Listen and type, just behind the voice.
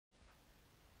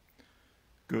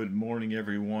Good morning,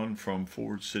 everyone, from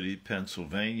Ford City,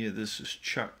 Pennsylvania. This is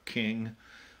Chuck King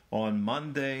on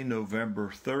Monday, November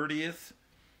 30th,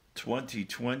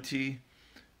 2020,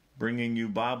 bringing you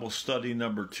Bible study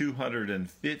number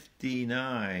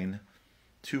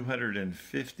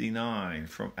 259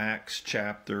 from Acts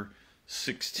chapter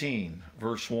 16,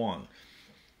 verse 1.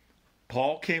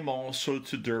 Paul came also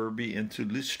to Derbe and to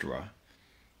Lystra,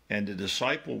 and a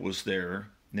disciple was there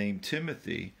named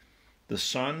Timothy, the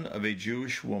son of a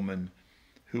Jewish woman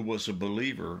who was a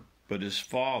believer, but his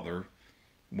father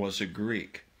was a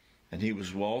Greek, and he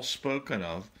was well spoken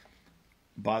of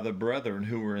by the brethren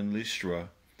who were in Lystra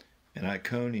and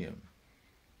Iconium.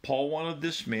 Paul wanted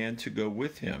this man to go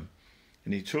with him,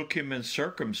 and he took him and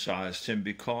circumcised him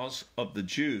because of the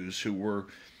Jews who were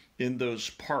in those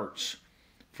parts,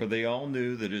 for they all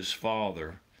knew that his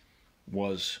father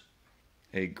was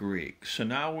a Greek. So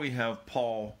now we have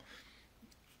Paul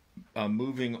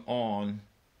moving on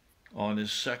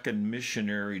his second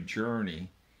missionary journey,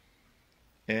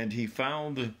 and he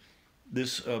found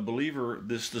this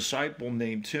this disciple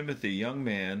named Timothy, a young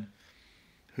man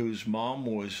whose mom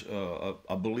was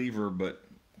a believer, but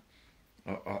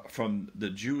from the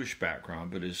Jewish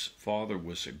background, but his father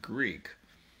was a Greek,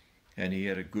 and he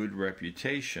had a good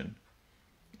reputation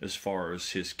as far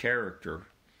as his character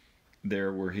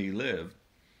there where he lived.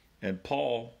 And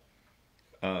Paul,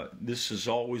 this has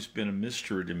always been a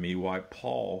mystery to me why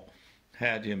Paul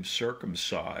had him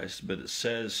circumcised, but it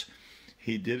says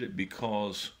he did it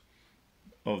because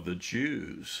of the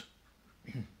Jews.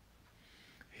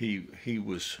 He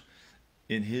was,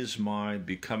 in his mind,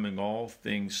 becoming all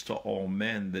things to all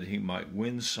men that he might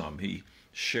win some. He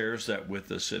shares that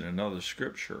with us in another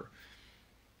scripture.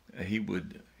 He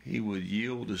would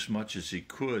yield as much as he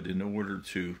could in order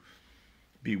to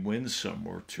be winsome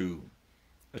or to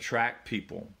attract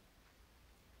people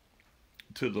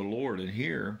to the Lord. And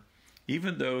here,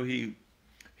 even though he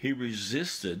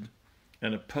resisted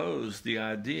and opposed the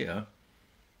idea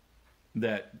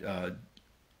that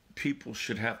people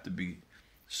should have to be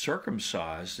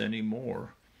circumcised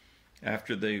anymore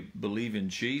after they believe in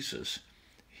Jesus,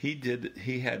 he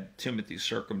had Timothy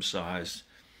circumcised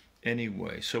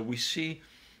anyway. So we see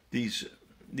these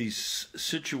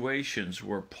situations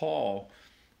where Paul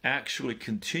actually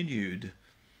continued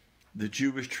the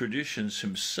Jewish traditions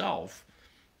himself,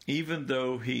 even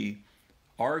though he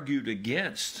argued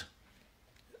against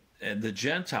the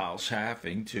Gentiles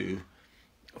having to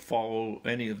follow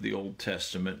any of the Old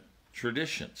Testament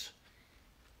traditions.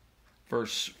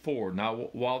 Verse 4, now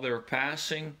while they were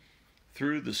passing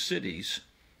through the cities,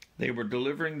 they were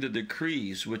delivering the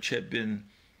decrees which had been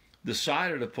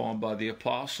decided upon by the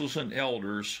apostles and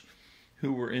elders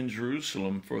who were in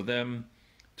Jerusalem for them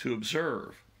to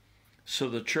observe. So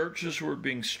the churches were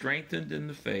being strengthened in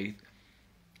the faith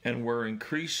and were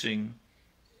increasing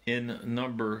in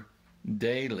number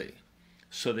daily.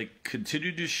 So they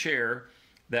continued to share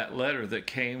that letter that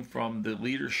came from the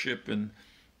leadership in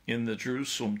the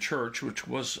Jerusalem church, which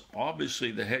was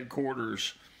obviously the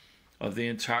headquarters of the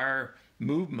entire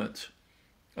movement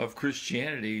of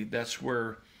Christianity. That's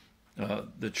where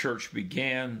the church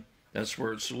began. That's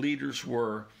where its leaders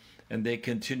were. And they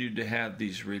continued to have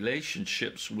these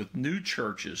relationships with new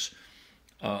churches,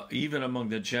 even among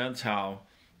the Gentile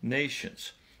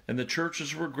nations. And the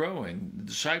churches were growing. The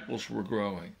disciples were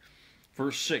growing.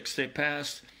 Verse 6, they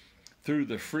passed through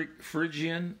the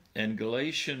Phrygian and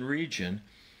Galatian region,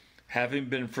 having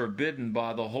been forbidden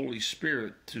by the Holy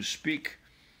Spirit to speak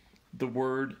the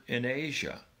word in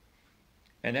Asia.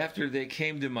 And after they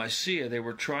came to Mysia, they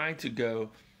were trying to go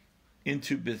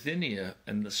into Bithynia,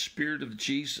 and the Spirit of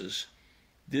Jesus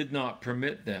did not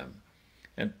permit them.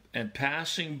 And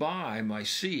passing by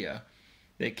Mysia,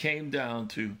 they came down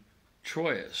to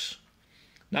Troas.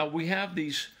 Now we have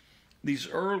these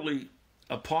early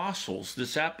apostles,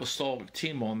 this apostolic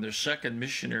team, on their second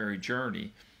missionary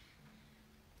journey,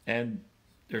 and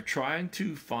they're trying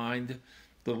to find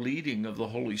the leading of the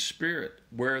Holy Spirit,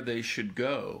 where they should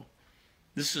go.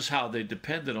 This is how they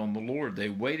depended on the Lord. They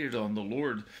waited on the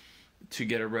Lord to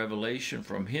get a revelation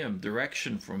from him,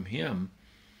 direction from him,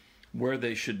 where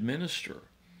they should minister.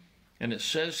 And it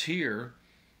says here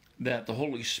that the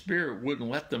Holy Spirit wouldn't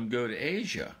let them go to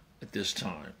Asia at this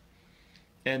time.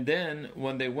 And then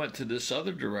when they went to this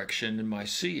other direction in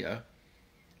Mysia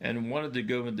and wanted to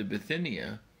go into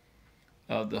Bithynia,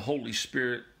 the Holy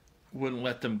Spirit wouldn't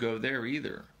let them go there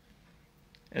either.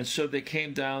 And so they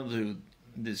came down to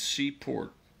the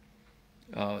seaport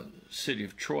city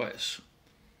of Troas.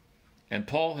 And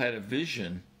Paul had a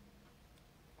vision.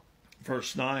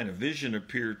 Verse 9, a vision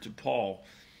appeared to Paul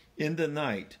in the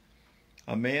night.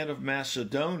 A man of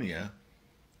Macedonia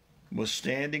was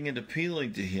standing and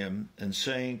appealing to him and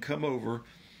saying, "Come over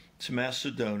to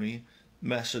Macedonia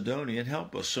and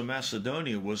help us." So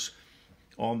Macedonia was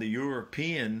on the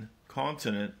European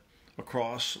continent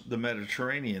across the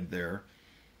Mediterranean there,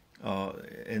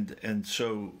 and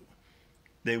so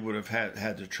they would have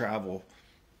had to travel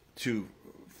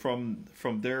from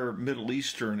their Middle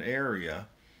Eastern area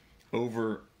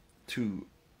over to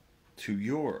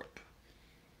Europe.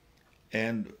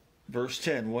 And verse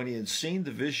 10, when he had seen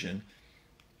the vision,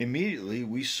 immediately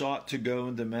we sought to go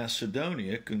into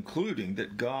Macedonia, concluding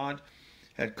that God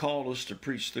had called us to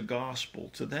preach the gospel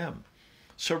to them.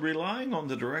 So relying on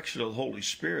the direction of the Holy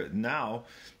Spirit, now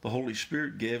the Holy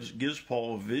Spirit gives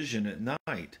Paul a vision at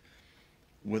night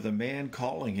with a man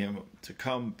calling him to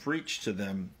come preach to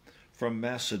them from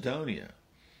Macedonia.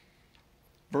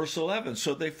 Verse 11,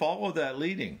 so they followed that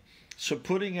leading. So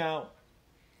putting out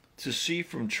to sea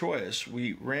from Troas,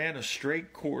 we ran a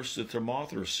straight course to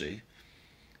Thermopylae,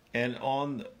 and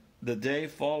on the day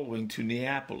following to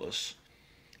Neapolis,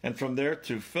 and from there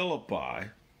to Philippi,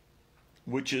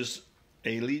 which is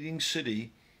a leading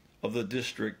city of the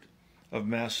district of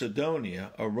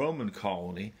Macedonia, a Roman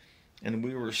colony, and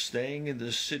we were staying in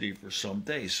this city for some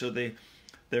days. So they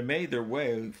made their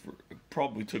way. It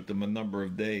probably took them a number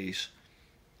of days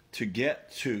to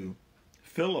get to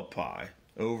Philippi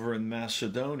over in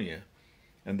Macedonia,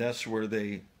 and that's where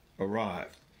they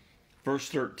arrived. Verse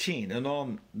 13, and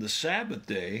on the Sabbath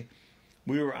day,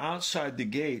 we were outside the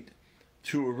gate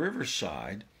to a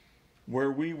riverside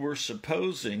where we were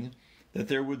supposing that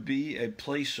there would be a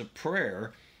place of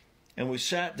prayer, and we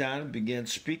sat down and began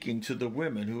speaking to the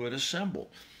women who had assembled.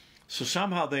 So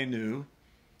somehow they knew,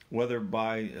 whether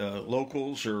by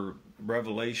locals or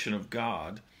revelation of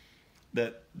God,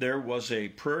 that there was a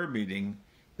prayer meeting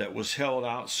that was held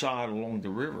outside along the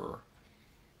river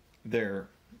there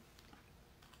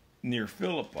near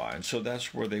Philippi. And so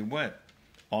that's where they went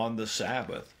on the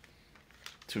Sabbath.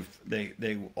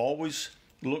 They always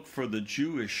look for the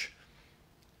Jewish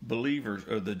believers,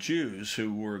 or the Jews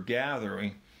who were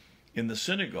gathering in the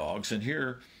synagogues. And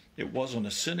here it wasn't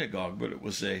a synagogue, but it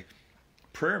was a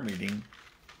prayer meeting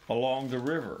along the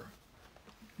river.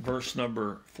 Verse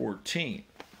number 14.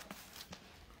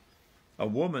 A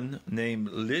woman named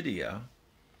Lydia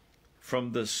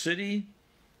from the city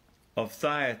of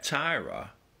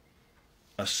Thyatira,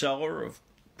 a seller of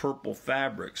purple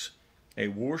fabrics, a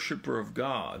worshiper of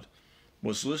God,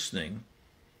 was listening,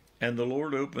 and the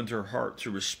Lord opened her heart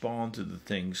to respond to the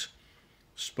things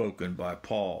spoken by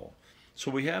Paul.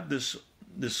 So we have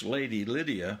this lady,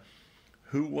 Lydia,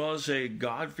 who was a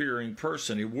God-fearing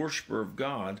person, a worshiper of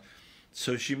God.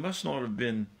 So she must not have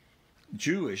been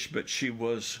Jewish, but she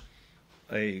was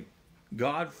a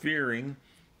God-fearing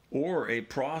or a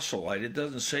proselyte. It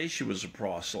doesn't say she was a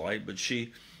proselyte, but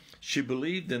she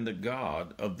believed in the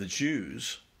God of the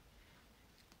Jews,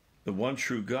 the one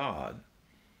true God.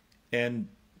 And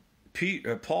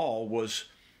Paul was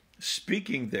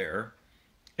speaking there,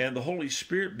 and the Holy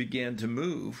Spirit began to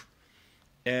move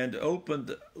and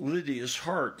opened Lydia's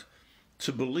heart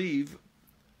to believe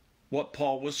what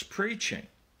Paul was preaching.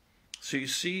 So you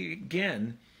see,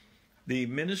 again, the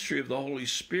ministry of the Holy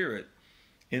Spirit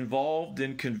involved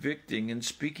in convicting and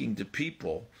speaking to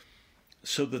people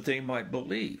so that they might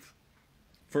believe.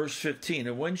 Verse 15,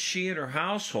 and when she and her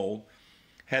household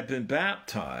had been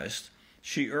baptized,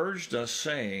 she urged us,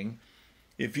 saying,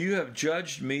 if you have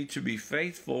judged me to be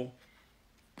faithful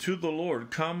to the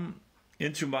Lord, come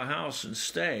into my house and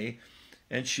stay.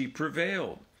 And she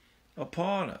prevailed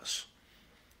upon us.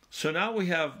 So now we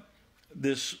have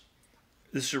this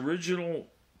original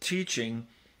teaching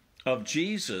of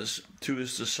Jesus to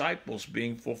his disciples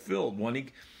being fulfilled when he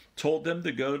told them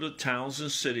to go to towns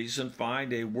and cities and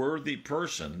find a worthy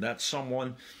person, that's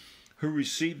someone who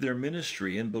received their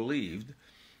ministry and believed,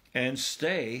 and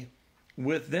stay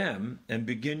with them and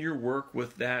begin your work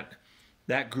with that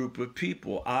group of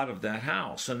people out of that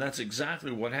house. And that's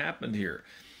exactly what happened here.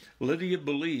 Lydia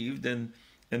believed and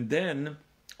then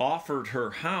offered her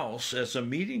house as a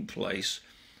meeting place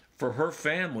for her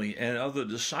family and other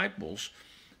disciples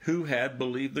who had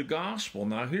believed the gospel.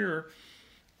 Now here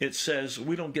it says,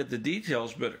 we don't get the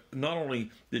details, but not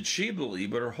only did she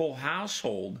believe, but her whole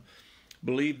household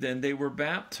believed, and they were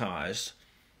baptized.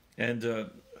 And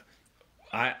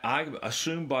I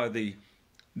assume by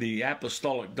the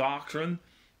apostolic doctrine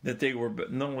that they were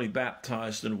not only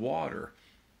baptized in water,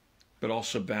 but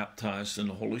also baptized in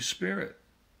the Holy Spirit.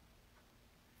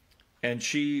 And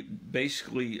she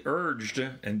basically urged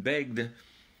and begged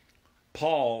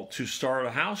Paul to start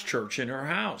a house church in her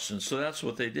house. And so that's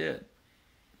what they did.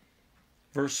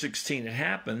 Verse 16, it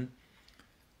happened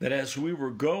that as we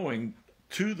were going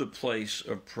to the place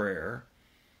of prayer,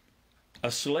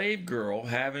 a slave girl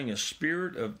having a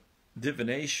spirit of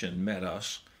divination met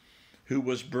us, who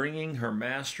was bringing her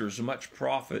masters much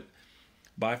profit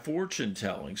by fortune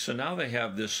telling. So now they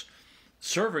have this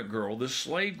servant girl, this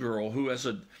slave girl, who has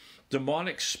a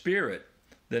demonic spirit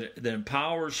that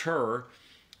empowers her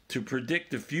to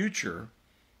predict the future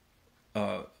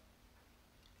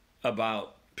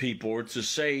about people, or to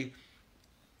say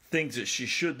things that she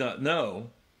should not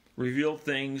know, reveal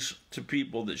things to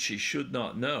people that she should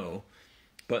not know,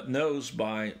 but knows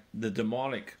by the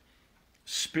demonic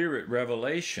spirit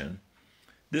revelation.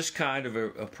 This kind of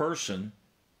a person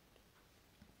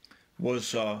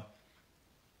was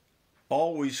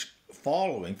always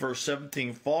following, verse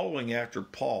 17, following after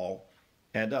Paul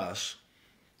and us.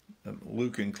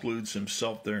 Luke includes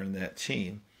himself there in that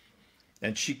team.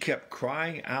 And she kept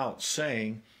crying out,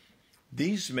 saying,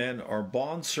 "These men are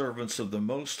bondservants of the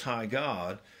Most High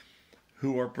God,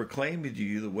 who are proclaiming to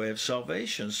you the way of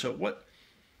salvation." So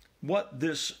what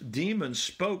this demon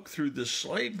spoke through this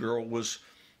slave girl was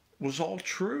all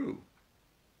true.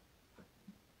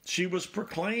 She was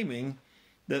proclaiming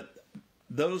that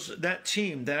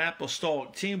that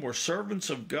apostolic team were servants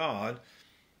of God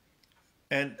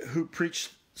and who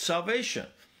preached salvation.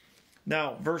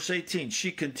 Now, verse 18,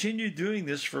 she continued doing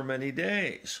this for many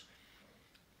days.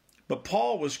 But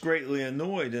Paul was greatly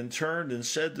annoyed and turned and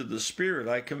said to the spirit,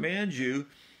 "I command you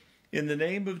in the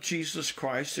name of Jesus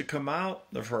Christ to come out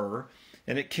of her."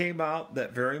 And it came out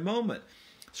that very moment.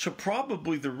 So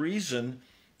probably the reason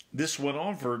this went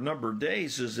on for a number of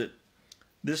days is that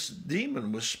this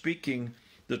demon was speaking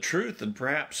the truth, and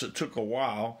perhaps it took a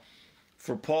while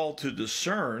for Paul to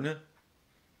discern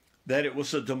that it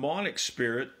was a demonic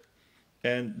spirit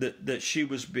and that she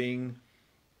was being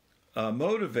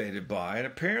motivated by. And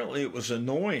apparently it was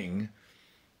annoying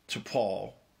to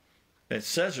Paul. It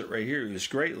says it right here. He was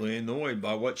greatly annoyed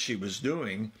by what she was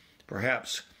doing,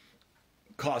 perhaps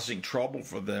causing trouble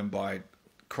for them by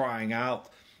crying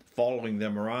out, following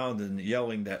them around and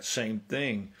yelling that same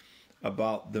thing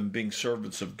about them being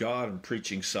servants of God and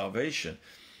preaching salvation.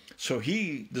 So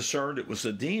he discerned it was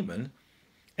a demon,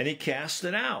 and he cast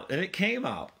it out, and it came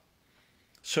out.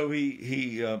 So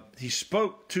he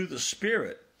spoke to the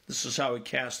spirit. This is how he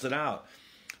cast it out.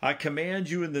 "I command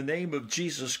you in the name of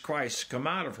Jesus Christ to come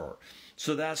out of her."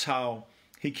 So that's how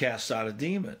he cast out a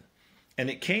demon, and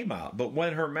it came out. But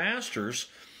when her masters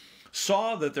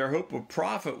saw that their hope of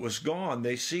profit was gone,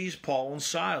 they seized Paul and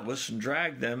Silas and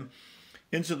dragged them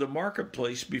into the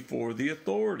marketplace before the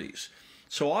authorities.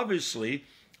 So obviously,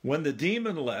 when the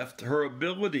demon left, her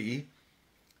ability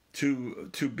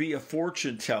to be a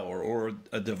fortune teller or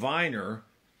a diviner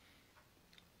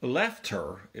left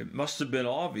her. It must have been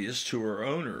obvious to her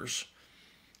owners,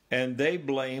 and they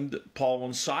blamed Paul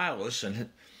and Silas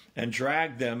and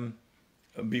dragged them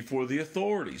before the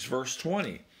authorities. Verse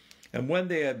 20, "And when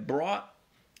they had brought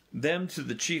them to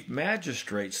the chief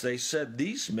magistrates, they said,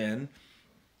 'These men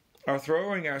are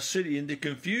throwing our city into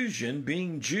confusion,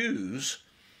 being Jews,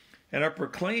 and are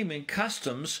proclaiming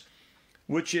customs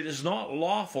which it is not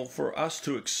lawful for us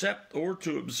to accept or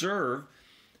to observe,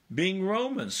 being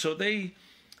Romans.'" So they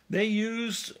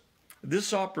used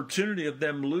this opportunity of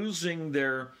them losing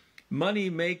their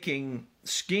money-making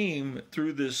scheme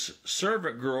through this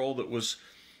servant girl that was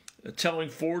telling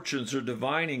fortunes or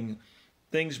divining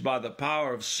things by the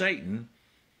power of Satan,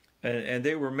 and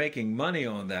they were making money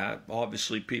on that.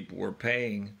 Obviously, people were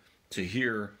paying to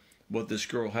hear what this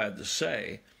girl had to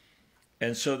say,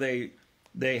 and so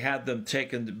they had them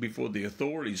taken before the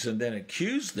authorities and then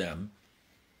accused them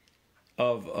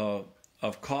of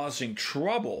causing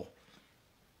trouble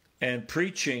and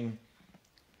preaching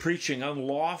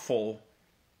unlawful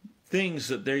things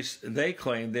that they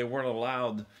claimed they weren't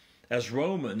allowed as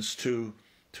Romans to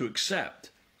accept.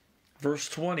 Verse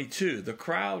 22, "The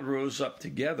crowd rose up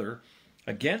together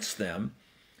against them,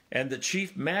 and the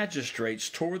chief magistrates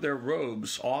tore their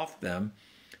robes off them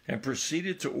and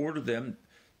proceeded to order them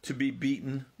to be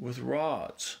beaten with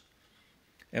rods.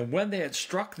 And when they had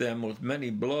struck them with many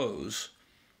blows,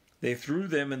 they threw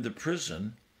them into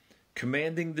prison,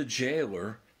 commanding the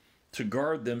jailer to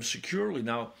guard them securely."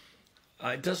 Now,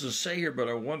 it doesn't say here, but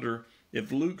I wonder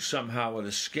if Luke somehow had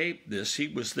escaped this. He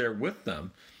was there with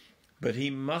them, but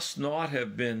he must not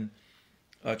have been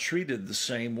treated the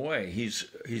same way.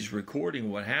 He's recording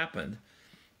what happened,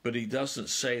 but he doesn't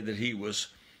say that he was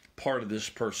part of this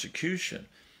persecution.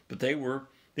 But they were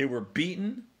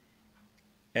beaten,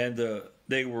 and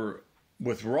they were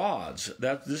with rods.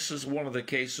 This is one of the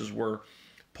cases where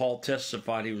Paul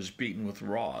testified he was beaten with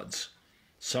rods,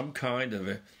 some kind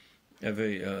of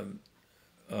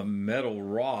a metal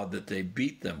rod that they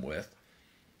beat them with.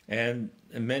 and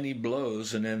many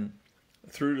blows, and then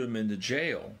threw them into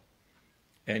jail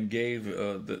and gave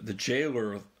the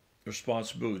jailer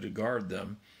responsibility to guard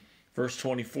them. Verse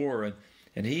 24,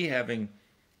 and he, having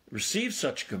received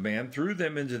such a command, threw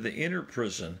them into the inner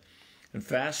prison and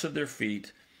fastened their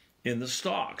feet in the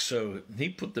stocks. So he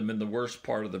put them in the worst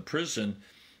part of the prison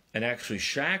and actually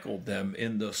shackled them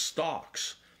in the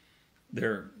stocks.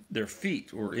 Their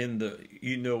feet were in the,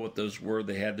 you know what those were,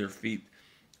 they had their feet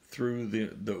through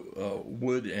the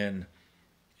wood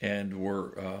and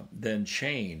were then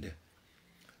chained.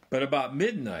 But about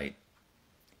midnight,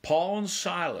 Paul and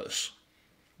Silas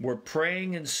were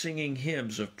praying and singing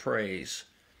hymns of praise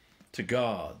to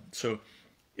God. So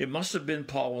it must have been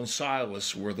Paul and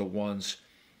Silas were the ones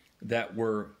that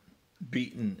were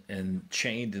beaten and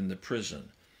chained in the prison.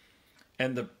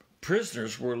 And the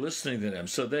prisoners were listening to them.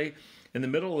 So they, in the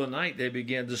middle of the night, they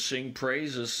began to sing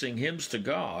praises, sing hymns to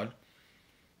God.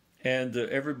 And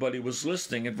everybody was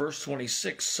listening. In verse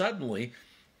 26, suddenly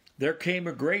there came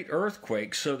a great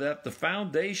earthquake, so that the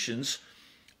foundations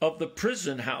of the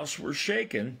prison house were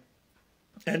shaken.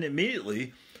 And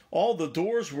immediately all the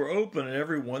doors were open and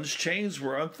everyone's chains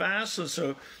were unfastened.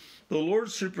 So the Lord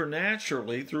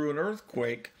supernaturally, through an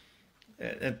earthquake,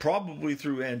 and probably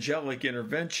through angelic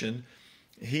intervention,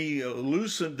 he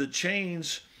loosened the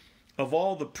chains of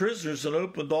all the prisoners and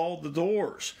opened all the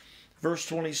doors. Verse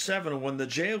 27, when the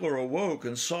jailer awoke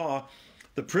and saw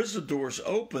the prison doors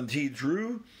opened, he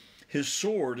drew his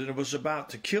sword and was about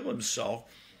to kill himself,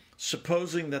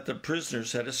 supposing that the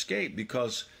prisoners had escaped,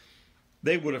 because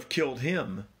they would have killed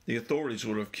him. The authorities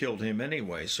would have killed him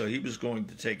anyway, so he was going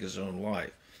to take his own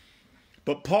life.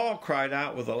 But Paul cried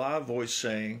out with a loud voice,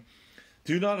 saying,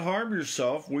 "Do not harm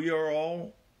yourself, we are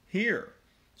all here."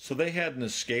 So they hadn't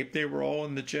escaped, they were all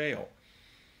in the jail.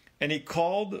 And he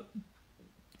called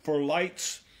for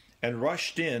lights and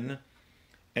rushed in,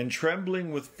 and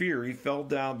trembling with fear he fell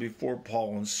down before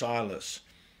Paul and Silas.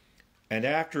 And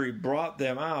after he brought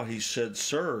them out, he said,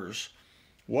 "Sirs,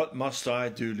 what must I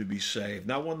do to be saved?"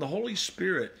 Now when the Holy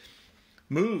Spirit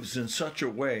moves in such a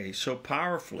way, so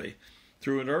powerfully,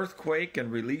 through an earthquake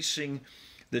and releasing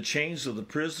the chains of the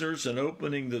prisoners and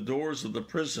opening the doors of the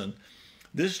prison,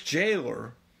 this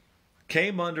jailer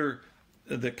came under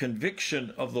the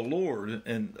conviction of the Lord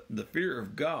and the fear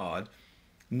of God,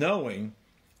 knowing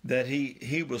that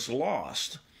he was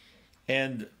lost.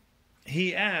 And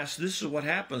he asked, this is what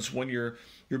happens when you're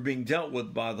being dealt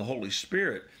with by the Holy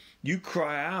Spirit. You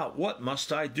cry out, "What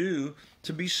must I do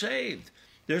to be saved?"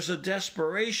 There's a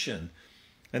desperation.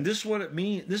 And this is what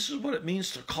it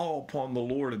means to call upon the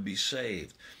Lord and be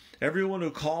saved. Everyone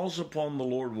who calls upon the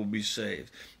Lord will be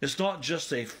saved. It's not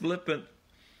just a flippant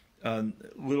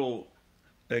little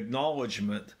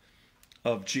acknowledgement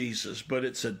of Jesus, but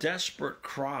it's a desperate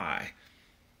cry,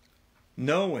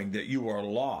 knowing that you are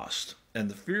lost, and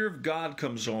the fear of God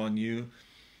comes on you,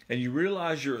 and you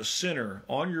realize you're a sinner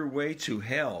on your way to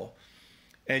hell,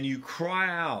 and you cry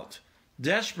out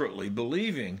desperately,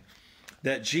 believing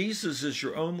that Jesus is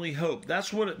your only hope.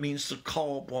 That's what it means to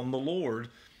call upon the Lord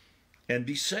and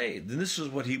be saved. And this is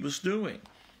what he was doing.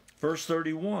 Verse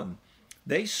 31,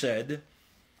 they said,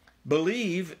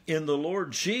 "Believe in the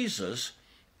Lord Jesus,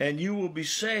 and you will be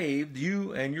saved,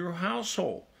 you and your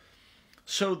household."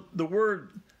 So the word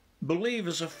believe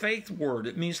is a faith word.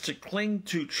 It means to cling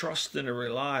to, trust in, and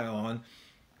rely on.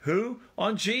 Who?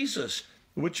 On Jesus,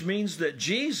 which means that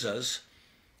Jesus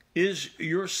is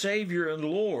your Savior and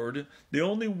Lord, the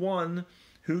only one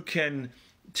who can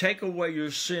take away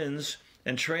your sins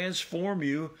and transform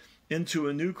you into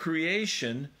a new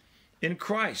creation in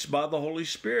Christ by the Holy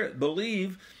Spirit.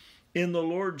 Believe in the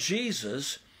Lord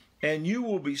Jesus, and you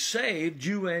will be saved,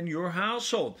 you and your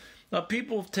household. Now,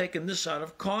 people have taken this out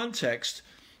of context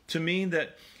to mean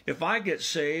that if I get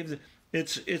saved,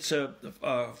 it's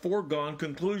a foregone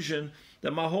conclusion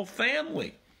that my whole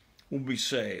family will be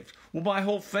saved. Well, my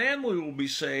whole family will be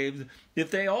saved if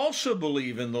they also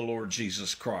believe in the Lord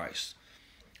Jesus Christ.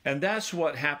 And that's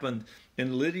what happened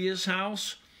in Lydia's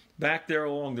house back there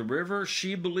along the river.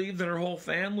 She believed and her whole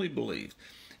family believed.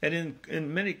 And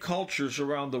in many cultures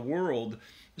around the world,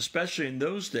 especially in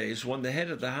those days, when the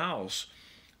head of the house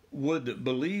would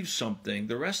believe something,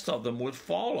 the rest of them would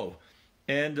follow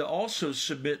and also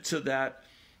submit to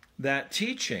that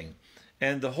teaching.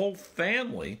 And the whole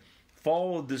family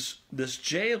followed this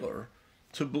jailer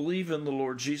to believe in the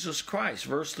Lord Jesus Christ.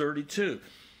 Verse 32,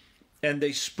 and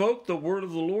they spoke the word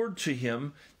of the Lord to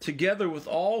him together with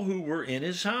all who were in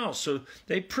his house. So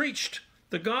they preached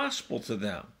the gospel to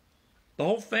them, the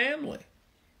whole family,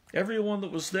 everyone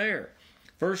that was there.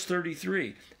 Verse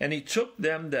 33, and he took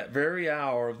them that very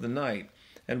hour of the night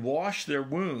and washed their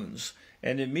wounds.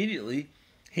 And immediately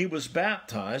he was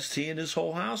baptized, he and his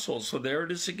whole household. So there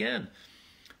it is again.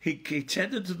 He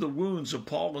tended to the wounds of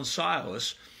Paul and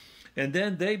Silas, and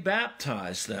then they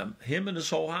baptized them, him and his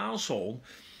whole household.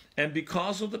 And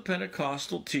because of the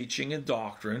Pentecostal teaching and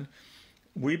doctrine,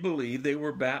 we believe they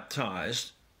were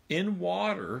baptized in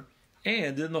water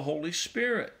and in the Holy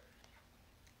Spirit.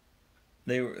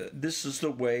 This is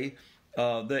the way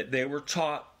that they were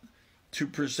taught to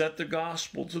present the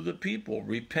gospel to the people.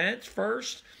 Repent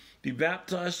first, be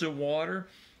baptized in water,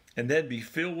 and then be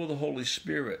filled with the Holy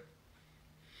Spirit.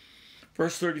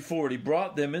 Verse 34, he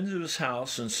brought them into his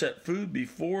house and set food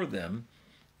before them,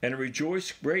 and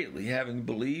rejoiced greatly, having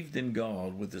believed in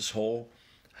God with his whole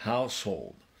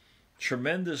household.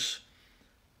 Tremendous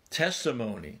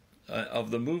testimony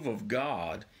of the move of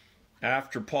God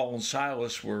after Paul and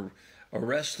Silas were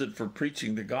arrested for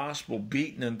preaching the gospel,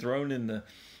 beaten and thrown in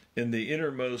the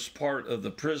innermost part of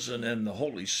the prison, and the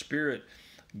Holy Spirit,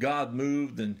 God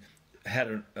moved and had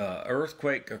an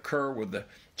earthquake occur where the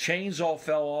chains all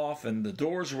fell off and the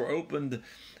doors were opened,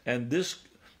 and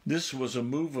this was a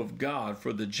move of God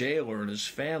for the jailer and his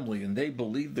family, and they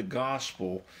believed the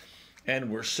gospel and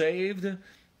were saved.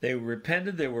 They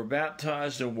repented, they were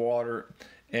baptized in water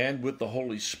and with the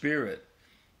Holy Spirit.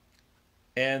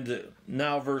 And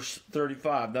now verse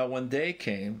 35, now when day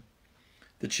came,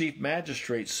 the chief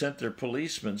magistrates sent their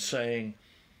policemen, saying,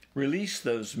 release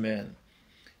those men.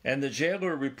 And the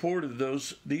jailer reported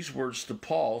these words to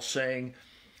Paul, saying,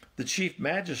 the chief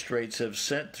magistrates have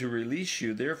sent to release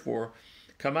you, therefore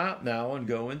come out now and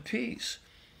go in peace.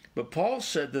 But Paul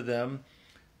said to them,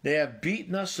 they have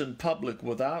beaten us in public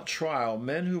without trial,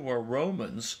 men who are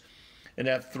Romans, and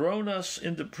have thrown us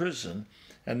into prison,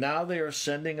 and now they are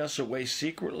sending us away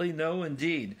secretly? No,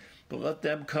 indeed, but let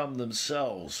them come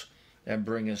themselves and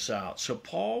bring us out. So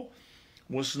Paul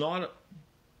was not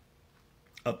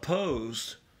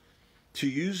opposed to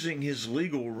using his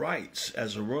legal rights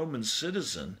as a Roman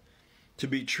citizen to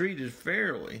be treated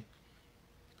fairly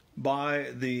by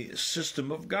the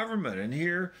system of government. And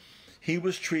here he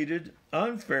was treated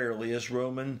unfairly as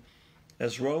Roman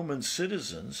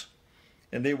citizens,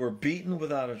 and they were beaten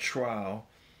without a trial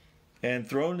and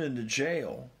thrown into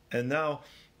jail. And now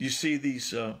you see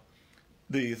these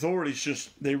the authorities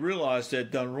they realized they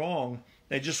had done wrong.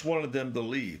 They just wanted them to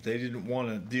leave. They didn't want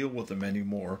to deal with them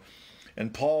anymore.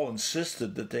 And Paul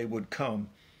insisted that they would come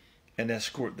and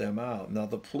escort them out. Now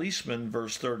the policemen,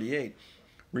 verse 38,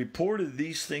 reported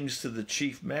these things to the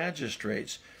chief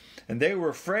magistrates, and they were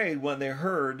afraid when they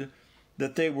heard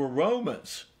that they were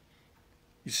Romans.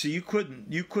 You see, you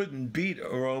couldn't beat a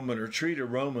Roman or treat a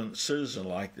Roman citizen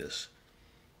like this.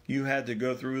 You had to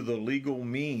go through the legal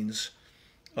means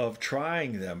of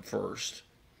trying them first,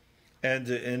 and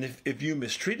if you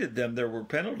mistreated them, there were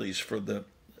penalties for the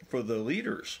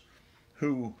leaders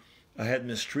who had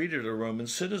mistreated a Roman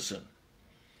citizen,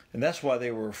 and that's why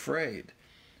they were afraid.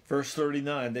 Verse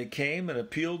 39, they came and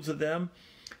appealed to them,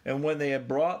 and when they had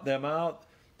brought them out,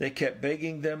 they kept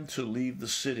begging them to leave the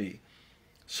city.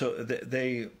 So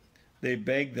they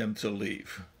begged them to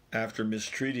leave after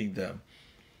mistreating them.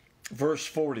 Verse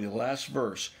 40, the last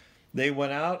verse, they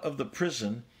went out of the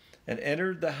prison and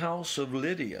entered the house of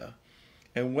Lydia,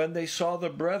 and when they saw the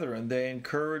brethren, they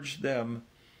encouraged them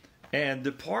and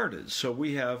departed. So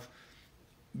we have,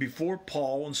 before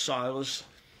Paul and Silas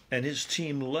and his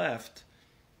team left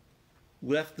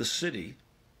the city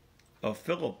of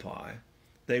Philippi,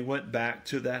 they went back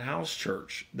to that house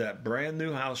church, that brand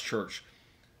new house church,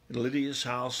 Lydia's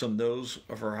house, and those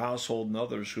of her household and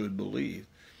others who had believed,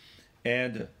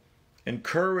 and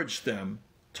encouraged them,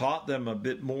 taught them a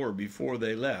bit more before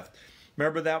they left.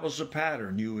 Remember, that was the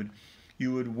pattern.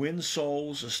 You would win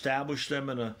souls, establish them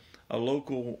in a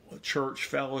local church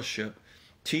fellowship,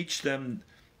 teach them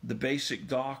the basic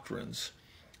doctrines,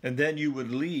 and then you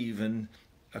would leave and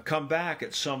come back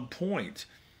at some point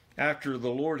after the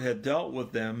Lord had dealt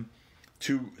with them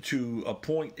to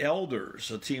appoint elders,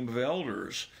 a team of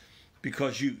elders,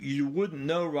 because you wouldn't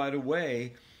know right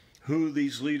away who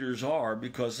these leaders are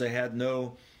because they had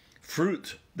no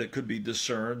fruit that could be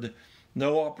discerned,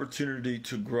 no opportunity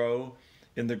to grow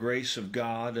in the grace of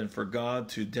God and for God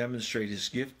to demonstrate his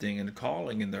gifting and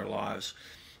calling in their lives.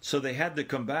 So they had to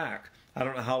come back. I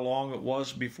don't know how long it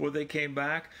was before they came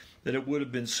back, that it would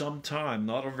have been some time,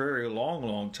 not a very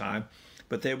long time,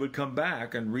 but they would come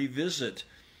back and revisit.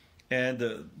 And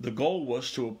the goal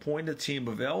was to appoint a team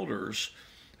of elders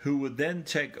who would then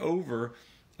take over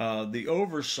the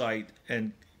oversight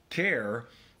and care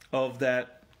of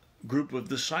that group of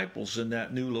disciples in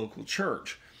that new local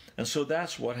church. And so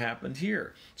that's what happened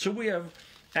here. So we have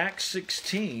Acts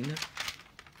 16,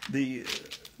 the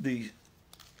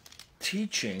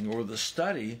teaching or the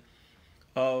study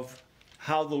of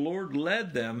how the Lord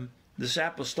led them, this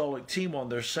apostolic team, on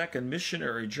their second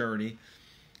missionary journey.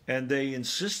 And they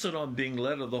insisted on being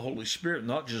led of the Holy Spirit,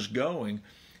 not just going,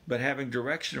 but having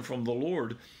direction from the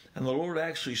Lord. And the Lord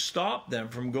actually stopped them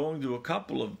from going to a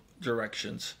couple of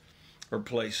directions or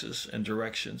places and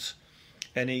directions.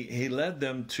 And he led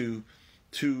them to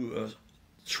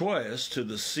Troas, to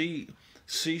the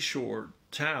seashore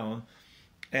town,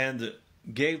 and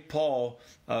gave Paul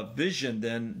a vision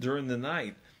then during the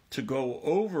night to go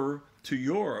over to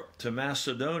Europe, to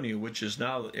Macedonia, which is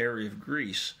now the area of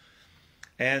Greece.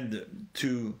 And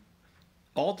to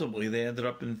ultimately, they ended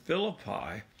up in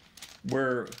Philippi,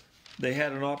 where they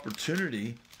had an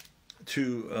opportunity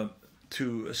to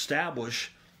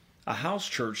establish a house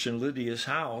church in Lydia's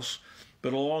house,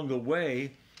 but along the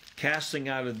way, casting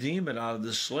out a demon out of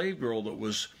this slave girl that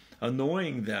was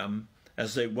annoying them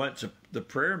as they went to the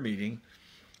prayer meeting.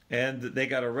 And they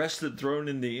got arrested, thrown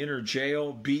in the inner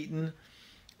jail, beaten,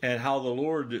 and how the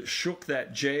Lord shook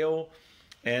that jail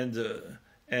and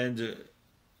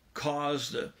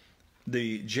caused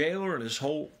the jailer and his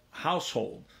whole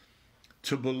household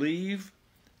to believe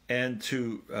and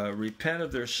to repent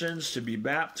of their sins, to be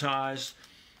baptized,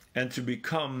 and to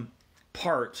become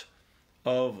part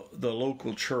of the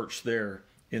local church there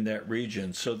in that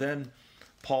region. So then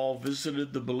Paul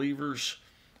visited the believers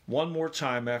one more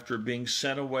time after being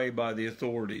sent away by the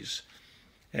authorities.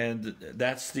 And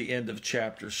that's the end of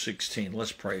chapter 16.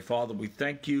 Let's pray. Father, we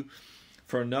thank you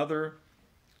for another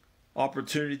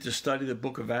opportunity to study the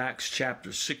book of Acts,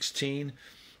 chapter 16,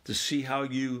 to see how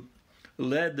you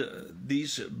led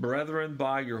these brethren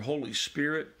by your Holy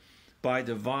Spirit, by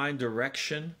divine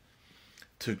direction,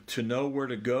 to know where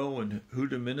to go and who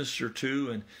to minister to.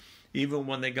 And even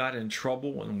when they got in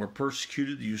trouble and were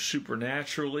persecuted, you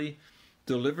supernaturally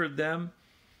delivered them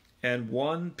and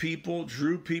won people,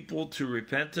 drew people to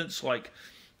repentance, like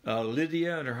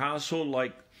Lydia and her household,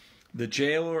 like the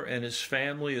jailer and his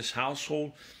family, his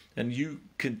household. And you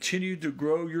continue to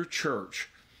grow your church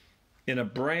in a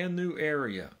brand new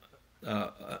area,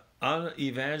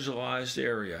 unevangelized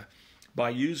area, by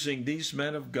using these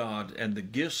men of God and the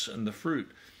gifts and the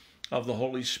fruit of the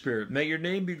Holy Spirit. May your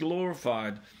name be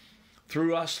glorified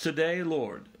through us today,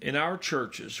 Lord. In our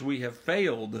churches, we have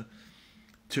failed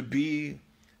to be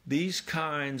these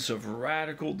kinds of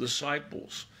radical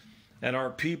disciples, and our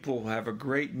people have a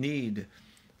great need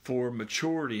for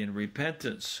maturity and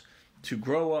repentance to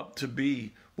grow up to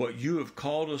be what you have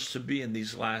called us to be in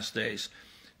these last days.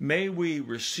 May we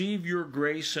receive your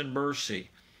grace and mercy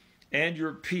and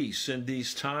your peace in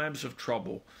these times of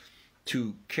trouble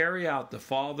to carry out the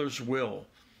Father's will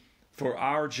for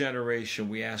our generation.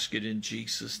 We ask it in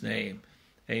Jesus' name.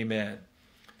 Amen.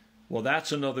 Well,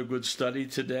 that's another good study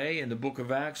today in the book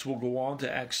of Acts. We'll go on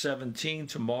to Acts 17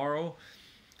 tomorrow.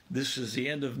 This is the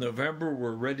end of November.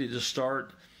 We're ready to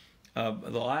start the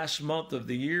last month of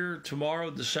the year tomorrow,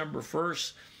 December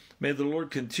 1st. May the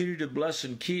Lord continue to bless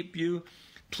and keep you.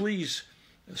 Please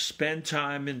spend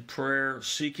time in prayer,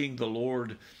 seeking the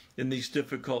Lord in these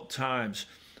difficult times.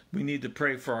 We need to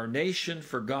pray for our nation,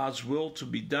 for God's will to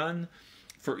be done,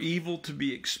 for evil to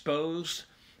be exposed,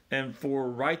 and for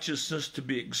righteousness to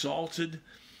be exalted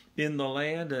in the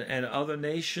land and other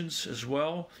nations as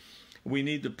well. We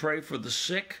need to pray for the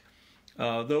sick,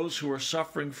 those who are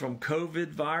suffering from COVID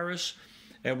virus,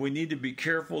 and we need to be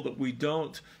careful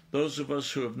that those of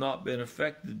us who have not been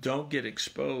affected don't get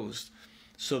exposed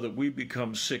so that we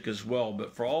become sick as well.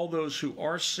 But for all those who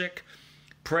are sick,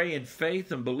 pray in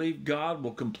faith and believe God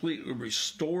will completely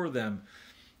restore them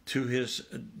to his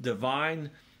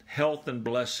divine health and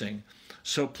blessing.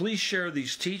 So please share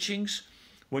these teachings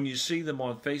when you see them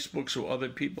on Facebook so other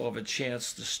people have a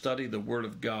chance to study the Word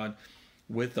of God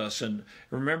with us. And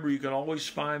remember, you can always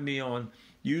find me on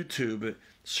YouTube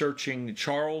searching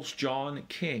Charles John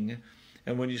King.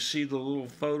 And when you see the little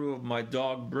photo of my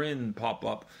dog Bryn pop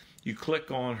up, you click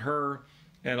on her,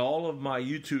 and all of my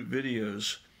YouTube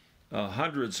videos,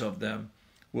 hundreds of them,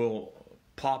 will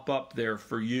pop up there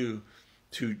for you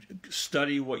to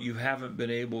study what you haven't been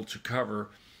able to cover.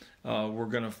 We're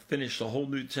going to finish the whole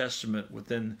New Testament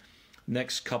within the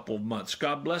next couple of months.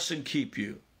 God bless and keep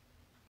you.